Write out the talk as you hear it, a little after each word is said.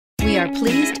are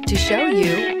pleased to show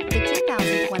you the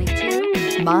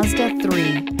 2022 Mazda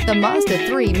 3. The Mazda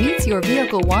 3 meets your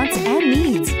vehicle wants and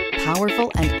needs.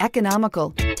 Powerful and economical,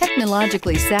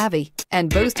 technologically savvy,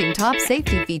 and boasting top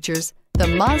safety features, the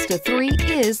Mazda 3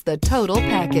 is the total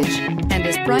package and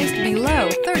is priced below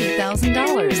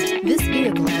 $30,000. This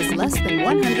vehicle has less than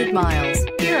 100 miles.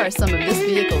 Here are some of this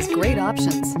vehicle's great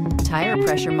options: tire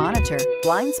pressure monitor,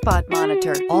 blind spot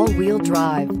monitor, all-wheel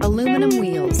drive, aluminum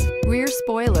wheels, rear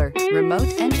spoiler, remote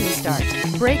engine start,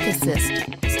 brake assist,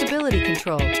 stability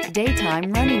control,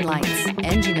 daytime running lights,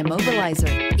 engine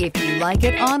immobilizer. If you like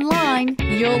it online,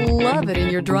 you'll love it in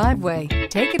your driveway.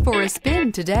 Take it for a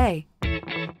spin today.